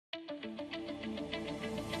Hello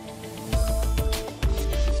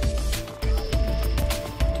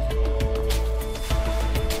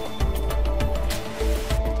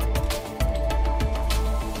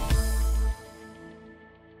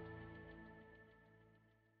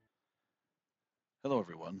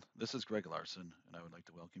everyone, this is Greg Larson, and I would like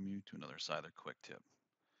to welcome you to another Seiler Quick Tip.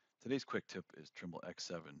 Today's Quick Tip is Trimble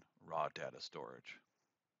X7 Raw Data Storage.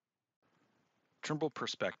 Trimble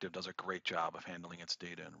Perspective does a great job of handling its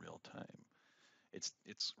data in real time. It's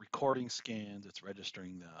recording scans, it's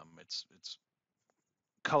registering them, it's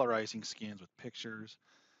colorizing scans with pictures,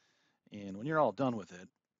 and when you're all done with it,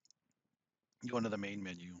 you go into the main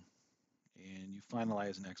menu and you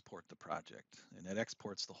finalize and export the project, and that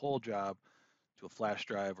exports the whole job to a flash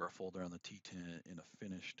drive or a folder on the T10 in a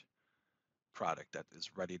finished product that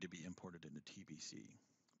is ready to be imported into TBC.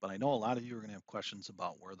 But I know a lot of you are going to have questions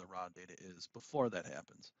about where the raw data is before that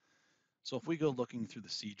happens. So if we go looking through the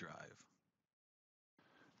C drive,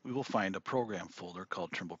 we will find a program folder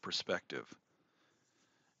called Trimble Perspective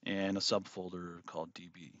and a subfolder called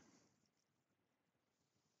DB.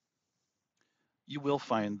 You will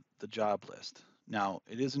find the job list. Now,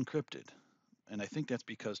 it is encrypted, and I think that's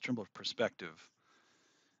because Trimble Perspective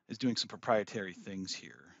is doing some proprietary things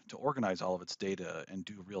here to organize all of its data and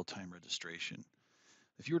do real-time registration.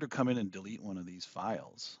 If you were to come in and delete one of these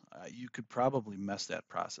files, you could probably mess that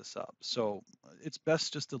process up. So it's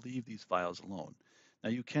best just to leave these files alone.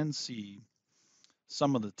 Now you can see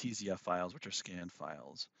some of the TZF files, which are scan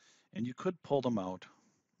files, and you could pull them out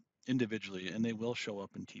individually and they will show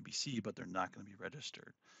up in TBC, but they're not going to be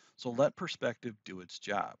registered. So let Perspective do its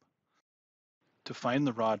job. To find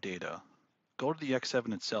the raw data, go to the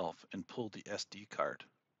X7 itself and pull the SD card,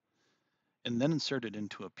 and then insert it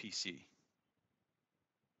into a PC.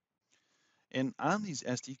 And on these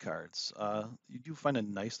SD cards, you do find a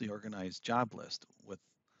nicely organized job list with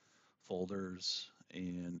folders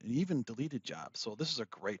and even deleted jobs. So this is a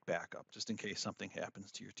great backup just in case something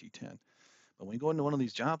happens to your T10. But when we go into one of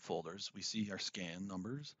these job folders, we see our scan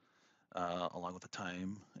numbers along with the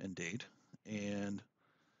time and date. And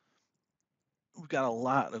we've got a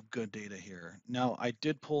lot of good data here. Now, I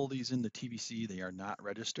did pull these into TBC. They are not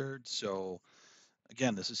registered. So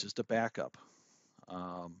again, this is just a backup.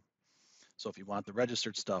 So if you want the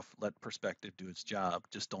registered stuff, let Perspective do its job.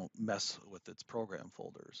 Just don't mess with its program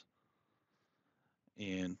folders.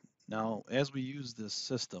 And now, as we use this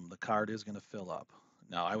system, the card is going to fill up.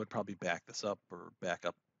 Now, I would probably back this up or back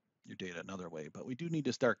up your data another way, but we do need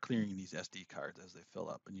to start clearing these SD cards as they fill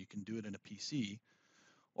up. And you can do it in a PC,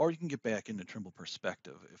 or you can get back into Trimble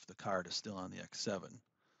Perspective if the card is still on the X7.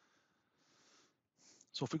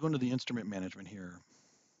 So if we go into the instrument management here,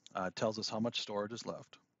 it tells us how much storage is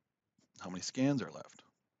left, how many scans are left.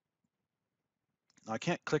 Now I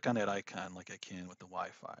can't click on that icon like I can with the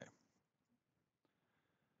Wi-Fi.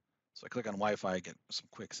 So I click on Wi-Fi, I get some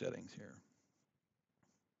quick settings here.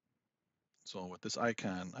 So with this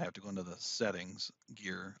icon, I have to go into the settings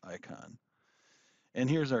gear icon. And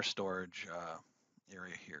here's our storage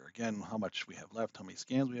area here. Again, how much we have left, how many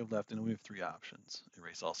scans we have left, and we have three options: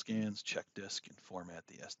 erase all scans, check disk, and format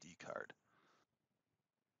the SD card.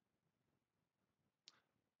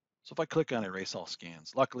 So if I click on erase all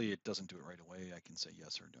scans, luckily it doesn't do it right away. I can say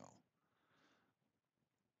yes or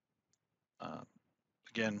no.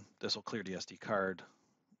 Again, this will clear the SD card.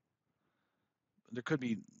 There could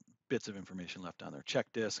be bits of information left on there. Check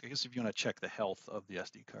disk. I guess if you want to check the health of the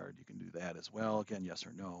SD card, you can do that as well. Again, yes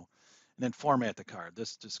or no. And then format the card.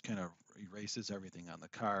 This just kind of erases everything on the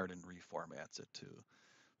card and reformats it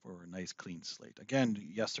for a nice clean slate. Again,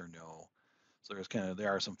 yes or no. So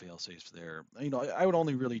there are some fail safes there. You know, I would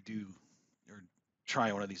only really do or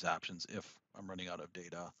try one of these options if I'm running out of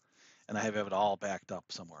data and I have it all backed up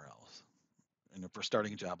somewhere else. And if we're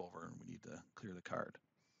starting a job over and we need to clear the card.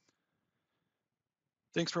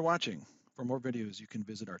 Thanks for watching. For more videos, you can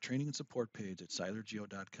visit our training and support page at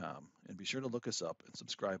seilergeo.com and be sure to look us up and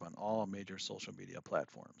subscribe on all major social media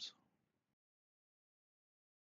platforms.